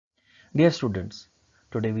Dear students,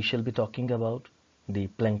 today we shall be talking about the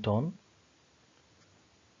plankton,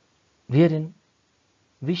 wherein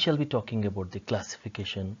we shall be talking about the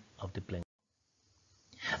classification of the plankton.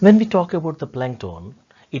 When we talk about the plankton,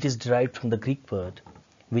 it is derived from the Greek word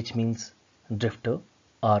which means drifter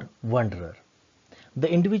or wanderer.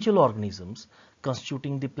 The individual organisms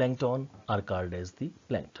constituting the plankton are called as the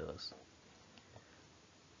plankters.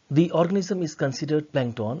 The organism is considered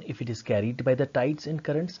plankton if it is carried by the tides and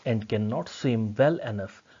currents and cannot swim well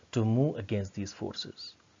enough to move against these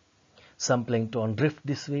forces. Some plankton drift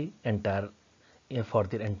this way for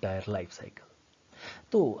their entire life cycle.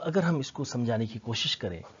 तो अगर हम इसको समझाने की कोशिश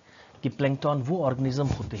करें कि plankton वो ऑर्गेनिज्म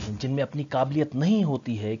होते हैं जिनमें अपनी काबिलियत नहीं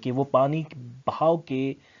होती है कि वो पानी बहाव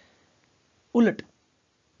के उलट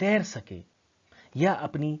तैर सके या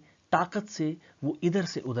अपनी ताकत से वो इधर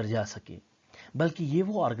से उधर जा सके, बल्कि ये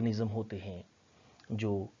वो ऑर्गेनिज्म होते हैं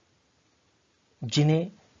जो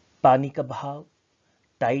जिन्हें पानी का बहाव,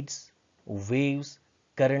 टाइड्स, वेव्स,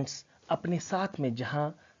 करंट्स अपने साथ में जहां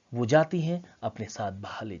वो जाती हैं अपने साथ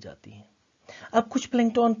बहा ले जाती हैं। अब कुछ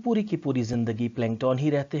प्लैंकटन पूरी की पूरी जिंदगी प्लैंकटन ही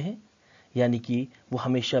रहते हैं, यानी कि वो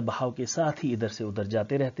हमेशा बहाव के साथ ही इधर से उधर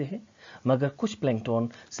जाते रहते हैं, मगर कुछ प्लैंकटन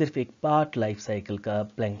सिर्फ एक पार्ट लाइफ साइकिल का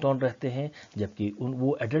प्लैंकटन रहते हैं, जबकि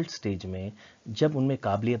वो एडल्ट स्टेज में जब उनमें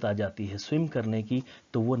काबिलियत आ जाती है स्विम करने की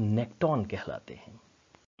तो वो नेक्टॉन कहलाते हैं।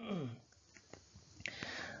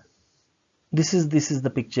 This is the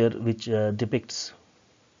picture which depicts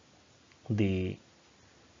the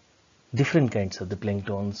different kinds of the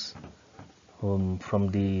planktons, from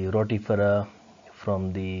the rotifera,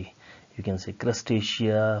 from the, you can say,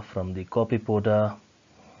 crustacea, from the copepoda.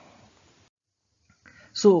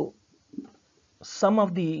 So some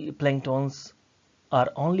of the planktons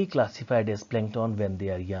are only classified as plankton when they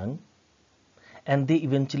are young, and they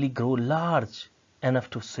eventually grow large enough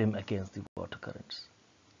to swim against the water currents.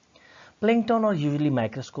 Plankton are usually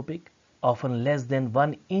microscopic, often less than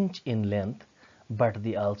 1 inch in length, but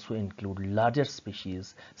they also include larger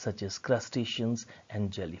species such as crustaceans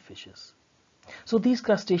and jellyfishes. So these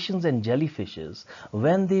crustaceans and jellyfishes,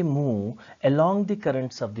 when they move along the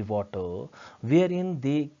currents of the water, wherein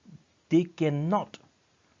they cannot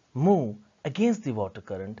move against the water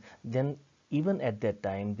current, then even at that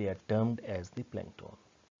time they are termed as the plankton.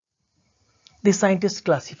 The scientists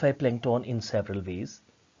classify plankton in several ways,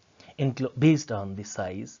 based on the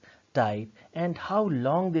size, type, and how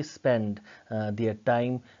long they spend their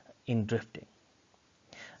time in drifting.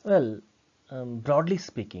 Well, broadly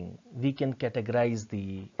speaking, we can categorize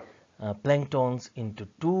the planktons into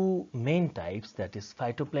two main types, that is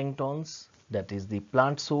phytoplanktons, that is the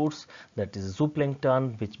plant source, that is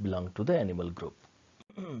zooplankton, which belong to the animal group.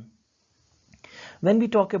 When we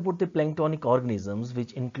talk about the planktonic organisms,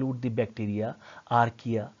 which include the bacteria,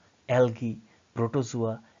 archaea, algae,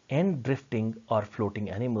 protozoa, and drifting or floating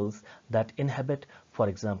animals that inhabit, for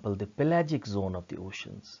example, the pelagic zone of the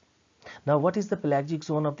oceans. Now, what is the pelagic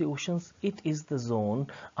zone of the oceans? It is the zone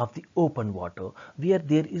of the open water where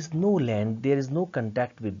there is no land, there is no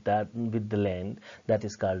contact with the land. That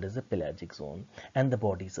is called as the pelagic zone, and the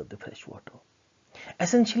bodies of the fresh water.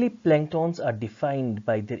 Essentially, planktons are defined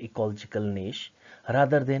by their ecological niche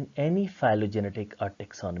rather than any phylogenetic or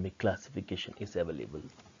taxonomic classification is available.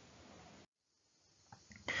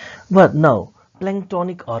 But now,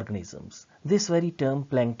 planktonic organisms. This very term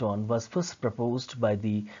plankton was first proposed by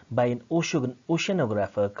an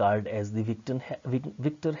oceanographer called as the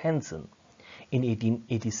Victor Hansen in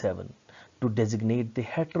 1887 to designate the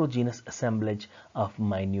heterogeneous assemblage of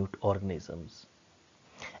minute organisms,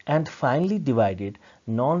 and finally divided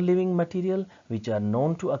non-living material which are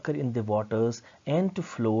known to occur in the waters and to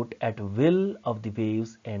float at will of the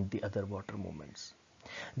waves and the other water movements.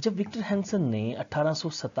 जब Victor Hansen ने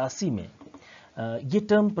 1887 में ये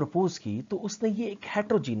term propose की तो उसने ये एक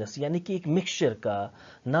heterogeneous यानी कि एक मिक्सचर का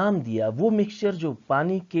नाम दिया, वो मिक्सचर जो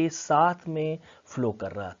पानी के साथ में फ्लो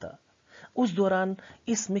कर रहा था। उस दौरान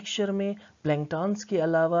इस मिक्सचर में प्लैंक्टन्स के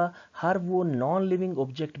अलावा हर वो नॉन लिविंग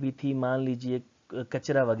ऑब्जेक्ट भी थी, मान लीजिए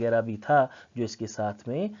कचरा वगैरह भी था जो इसके साथ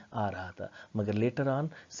में आ रहा था, मगर लेटर ऑन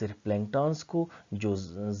सिर्फ प्लैंक्टन्स को, जो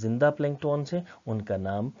जिंदा प्लैंक्टन्स हैं उनका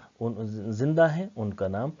नाम जिंदा है उनका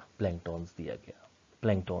नाम प्लैंक्टन दिया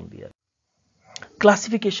गया।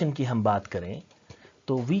 क्लासिफिकेशन की हम बात करें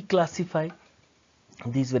तो we classify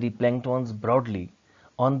these very planktons broadly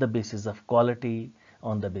on the basis of quality,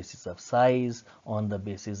 on the basis of size, on the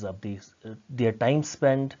basis of their time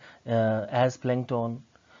spent as plankton.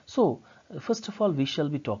 So first of all, we shall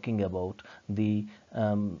be talking about the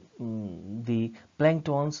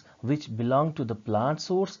planktons which belong to the plant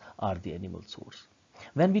source or the animal source.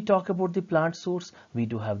 When we talk about the plant source, we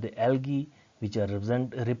do have the algae, which are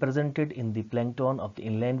represented in the plankton of the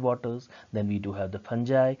inland waters. Then we do have the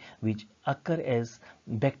fungi, which occur as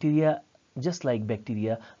bacteria, just like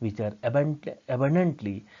bacteria, which are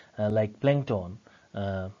abundantly like plankton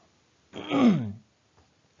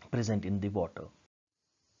present in the water.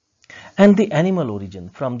 And the animal origin,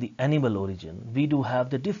 from the animal origin, we do have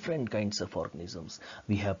the different kinds of organisms.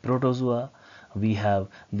 We have protozoa, we have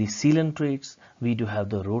the coelentrates, we do have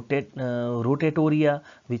the rotatoria,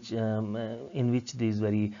 which in which these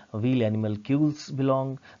very wheel animalcules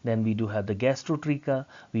belong. Then we do have the gastrotricha,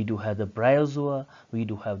 we do have the bryozoa, we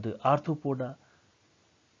do have the arthropoda,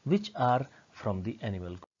 which are from the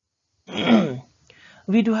animal.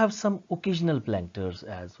 We do have some occasional planktons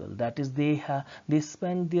as well. That is, they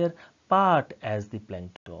spend their part as the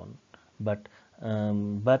plankton, but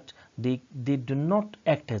they do not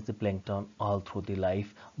act as the plankton all through the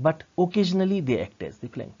life, but occasionally they act as the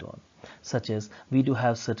plankton. Such as we do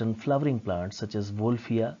have certain flowering plants such as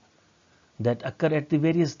Wolffia that occur at the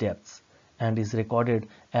various depths and is recorded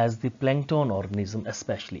as the plankton organism,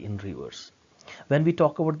 especially in rivers. When we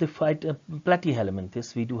talk about the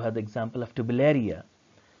platyhelminthes, we do have the example of Tubellaria,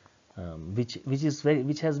 which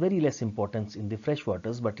has very less importance in the fresh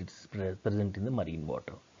waters, but it is present in the marine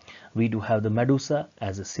water. We do have the Medusa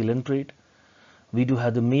as a coelentrate. We do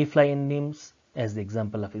have the mayfly and nymphs as the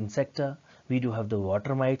example of Insecta. We do have the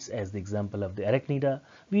water mites as the example of the Arachnida.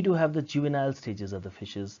 We do have the juvenile stages of the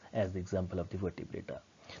fishes as the example of the vertebrata.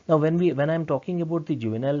 Now, when I'm talking about the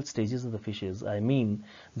juvenile stages of the fishes, I mean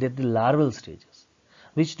that the larval stages,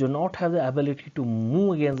 which do not have the ability to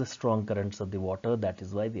move against the strong currents of the water. That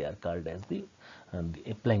is why they are called as the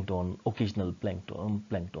plankton, occasional plankton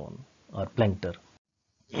or plankter.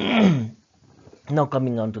 Now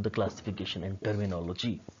coming on to the classification and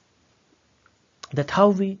terminology, that how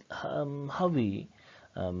we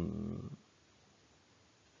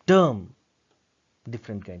term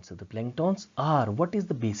different kinds of the planktons, or what is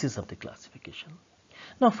the basis of the classification.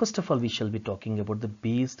 Now, first of all, we shall be talking about the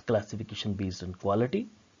classification based on quality.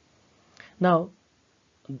 Now,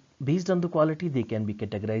 based on the quality, they can be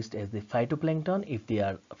categorized as the phytoplankton if they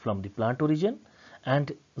are from the plant origin,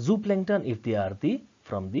 and zooplankton if they are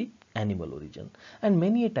from the animal origin. And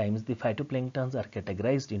many a times the phytoplanktons are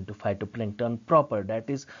categorized into phytoplankton proper,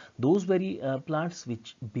 that is those very plants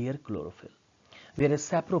which bear chlorophyll. Whereas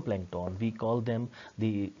saproplankton, we call them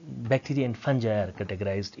the bacteria and fungi, are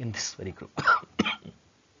categorized in this very group.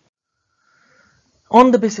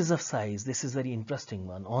 On the basis of size, this is very interesting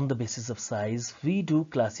one. On the basis of size, we do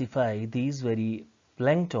classify these very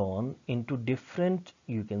plankton into different,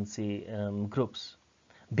 you can say, groups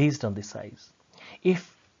based on the size.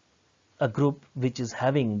 If a group which is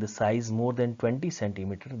having the size more than 20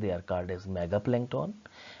 centimeter, they are called as megaplankton,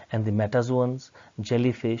 and the metazoans,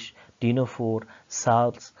 jellyfish, ctenophore,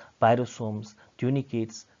 salps, pyrosomes,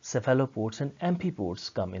 tunicates, cephalopods and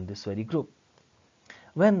amphipods come in this very group.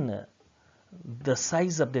 When the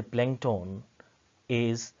size of the plankton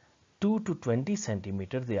is 2 to 20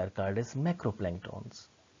 centimeter, they are called as macroplanktons.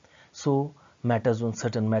 So metazoans,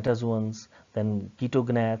 certain metazoans, then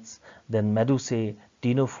chetognats, then medusae,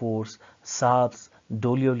 ctenophores, salps,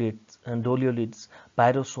 doliolids,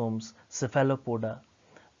 pyrosomes, cephalopoda,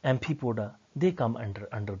 amphipoda, they come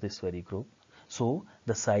under this very group. So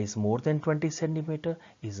the size more than 20 centimeter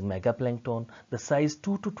is megaplankton. The size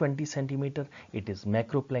 2 to 20 centimeter, it is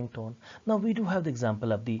macroplankton. Now we do have the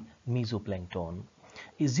example of the mesoplankton.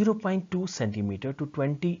 Is 0.2 centimeter to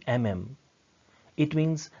 20 mm. It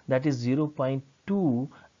means that is 0.2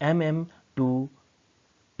 mm to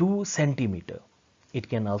 2 centimeter. It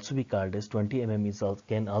can also be called as 20 mm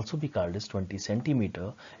can also be called as 20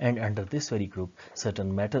 centimeter, and under this very group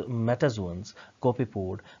certain metazoans,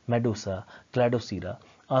 copepod, medusa, cladocera,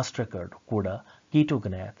 ostracoda,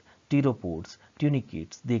 chetognat, pteropods,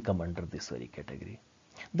 tunicates, they come under this very category.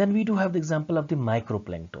 Then we do have the example of the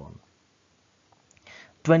microplankton,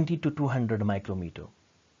 20 to 200 micrometer,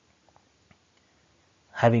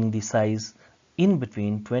 having the size in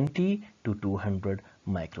between 20 to 200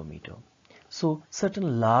 micrometer. So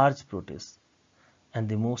certain large protists and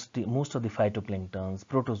the most of the phytoplanktons,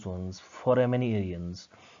 protozoans, foraminarians,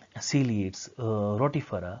 ciliates,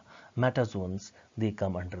 rotifera, metazoans, they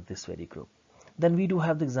come under this very group. Then we do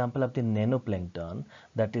have the example of the nanoplankton,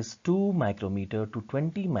 that is 2 micrometer to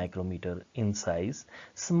 20 micrometer in size,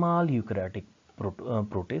 small eukaryotic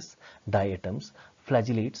protists, diatoms,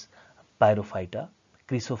 flagellates, pyrophyta,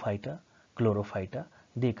 chrysophyta, chlorophyta,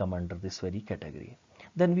 they come under this very category.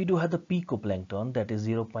 Then we do have the picoplankton, that is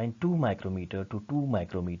 0.2 micrometer to 2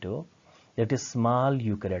 micrometer, that is small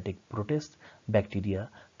eukaryotic protists, bacteria,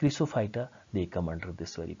 chrysophyta, they come under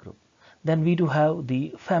this very group. Then we do have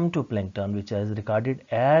the femtoplankton, which is regarded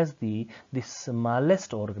as the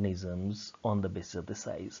smallest organisms on the basis of the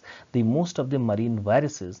size. The most of the marine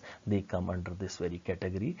viruses, they come under this very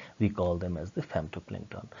category. We call them as the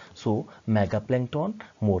femtoplankton. So megaplankton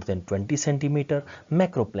more than 20 centimeter,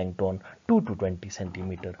 macroplankton 2 to 20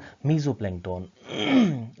 centimeter, mesoplankton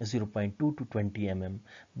 0.2 to 20 mm,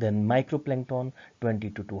 then microplankton 20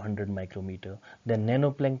 to 200 micrometer, then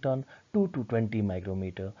nanoplankton 2 to 20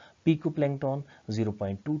 micrometer, picoplankton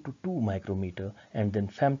 0.2 to 2 micrometer, and then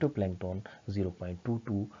femtoplankton 0.2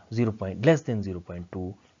 to less than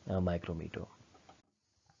 0.2 micrometer.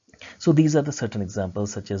 So these are the certain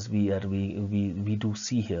examples, such as we do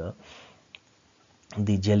see here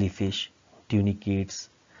the jellyfish, tunicates,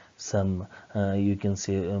 some you can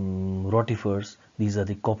say rotifers. These are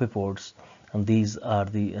the copepods, and these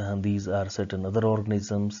are certain other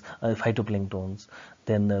organisms, phytoplanktons.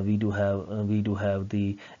 Then we do have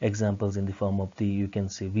the examples in the form of the, you can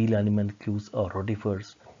say, wheel animalcules or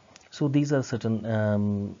rotifers. So these are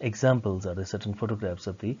certain examples, are the certain photographs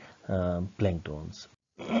of the planktons.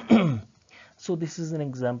 So this is an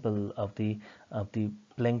example of the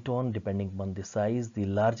plankton depending upon the size. The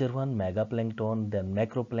larger one, megaplankton, then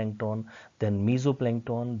macroplankton, then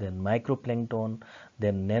mesoplankton, then microplankton,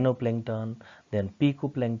 then nanoplankton, then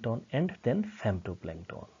picoplankton, and then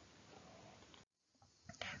femtoplankton.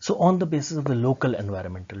 So on the basis of the local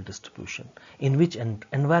environmental distribution, in which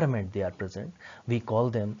environment they are present, we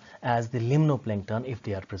call them as the limnoplankton if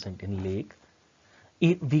they are present in lake.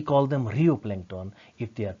 We call them rheoplankton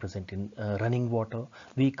if they are present in running water.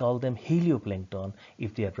 We call them helioplankton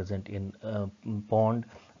if they are present in pond.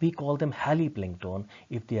 We call them haliplankton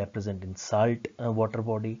if they are present in salt water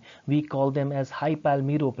body. We call them as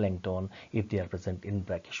hypalmeroplankton if they are present in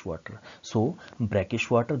brackish water. So brackish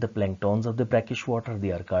water, the planktons of the brackish water, they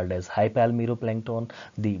are called as hypalmeroplankton.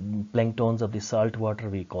 The planktons of the salt water,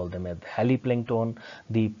 we call them as haliplankton.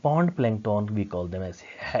 The pond plankton, we call them as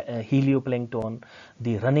helioplankton.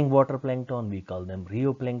 The running water plankton, we call them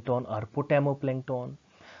rheoplankton or potamoplankton.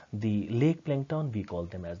 The lake plankton, we call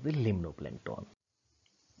them as the limnoplankton.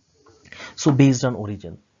 So based on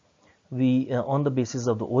origin, we on the basis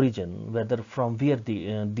of the origin, whether from where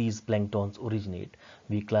these planktons originate,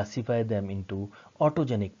 we classify them into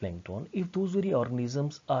autogenic plankton if those very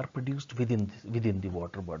organisms are produced within the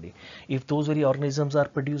water body. If those very organisms are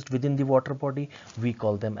produced within the water body, we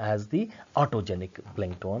call them as the autogenic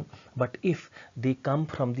plankton. But if they come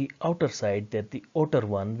from the outer side, that the outer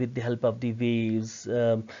one, with the help of the waves,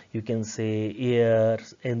 you can say air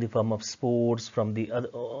in the form of spores from the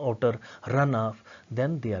outer runoff,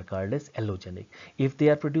 then they are called as allogenic. If they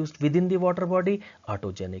are produced within the water body,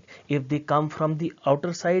 autogenic. If they come from the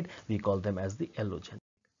outer side, we call them as the allogenic.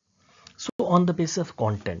 So on the basis of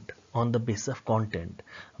content, we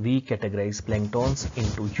categorize planktons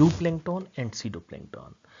into euplankton and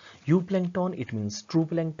pseudoplankton. Euplankton, it means true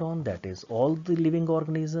plankton, that is all the living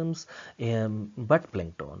organisms, but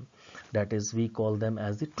plankton, that is we call them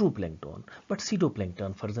as the true plankton. But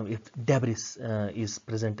pseudoplankton, for example, if debris is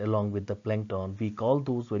present along with the plankton, we call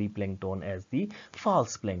those very plankton as the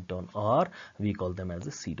false plankton, or we call them as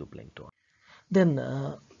the pseudoplankton. Then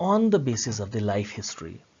on the basis of the life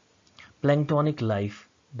history, planktonic life,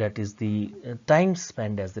 that is the time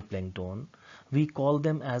spent as the plankton, we call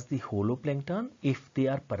them as the holoplankton if they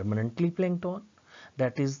are permanently plankton.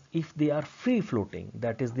 That is, if they are free floating,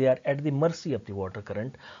 that is they are at the mercy of the water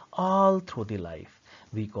current all through the life,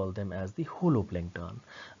 we call them as the holoplankton.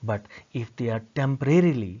 But if they are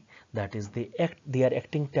temporarily, that is they are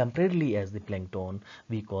acting temporarily as the plankton,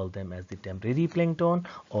 we call them as the temporary plankton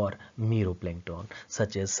or meroplankton.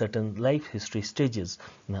 Such as certain life history stages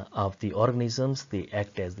of the organisms, they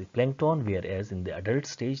act as the plankton, whereas in the adult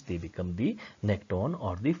stage they become the nekton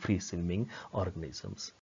or the free swimming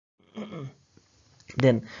organisms.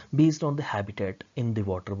 Then based on the habitat in the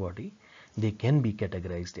water body, they can be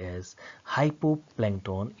categorized as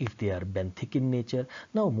hypoplankton if they are benthic in nature.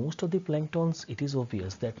 Now most of the planktons, it is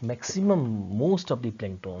obvious that most of the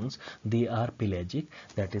planktons, they are pelagic,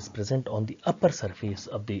 that is present on the upper surface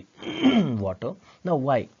of the water. Now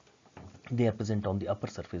why they are present on the upper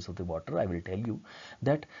surface of the water? I will tell you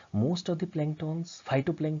that most of the planktons,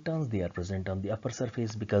 phytoplanktons, they are present on the upper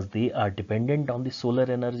surface because they are dependent on the solar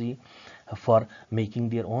energy for making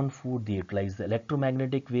their own food. They utilize the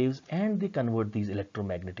electromagnetic waves and they convert these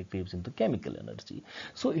electromagnetic waves into chemical energy.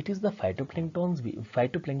 So it is the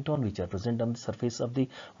phytoplankton which are present on the surface of the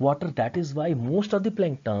water. That is why most of the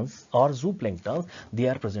planktons or zooplanktons, they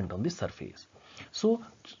are present on the surface. So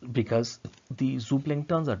because the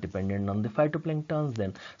zooplanktons are dependent on the phytoplanktons,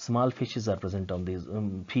 then small fishes are present on these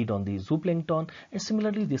feed on the zooplankton, and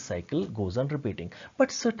similarly this cycle goes on repeating.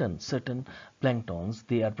 But certain planktons,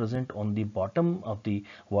 they are present on the bottom of the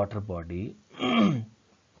water body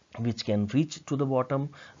which can reach to the bottom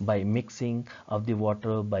by mixing of the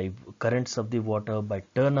water, by currents of the water, by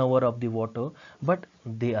turnover of the water, but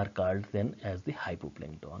they are called then as the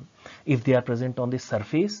hypoplankton. If they are present on the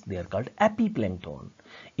surface, they are called epiplankton.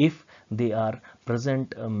 If they are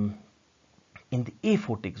present in the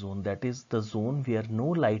aphotic zone, that is the zone where no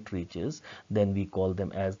light reaches, then we call them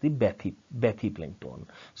as the bathyplankton.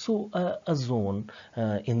 So a zone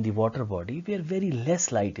in the water body where very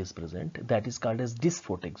less light is present, that is called as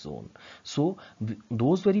dysphotic zone. So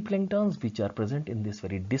those very planktons which are present in this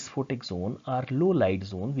very dysphotic zone are low light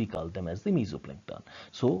zone, we call them as the mesoplankton.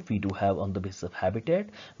 So we do have, on the basis of habitat,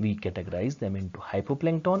 we categorize them into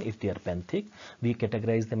hypoplankton if they are benthic, we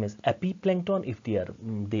categorize them as epiplankton if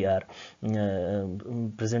they are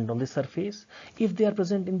present on the surface. If they are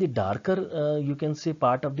present in the darker you can say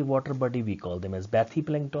part of the water body, we call them as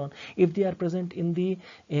bathyplankton. If they are present in the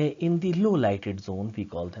low lighted zone, we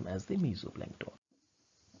call them as the mesoplankton.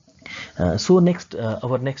 So next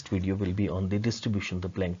our next video will be on the distribution of the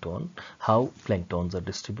plankton, how planktons are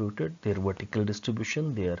distributed, their vertical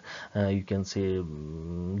distribution, their you can say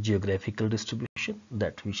geographical distribution,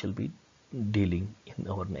 that we shall be dealing in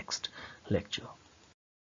our next lecture.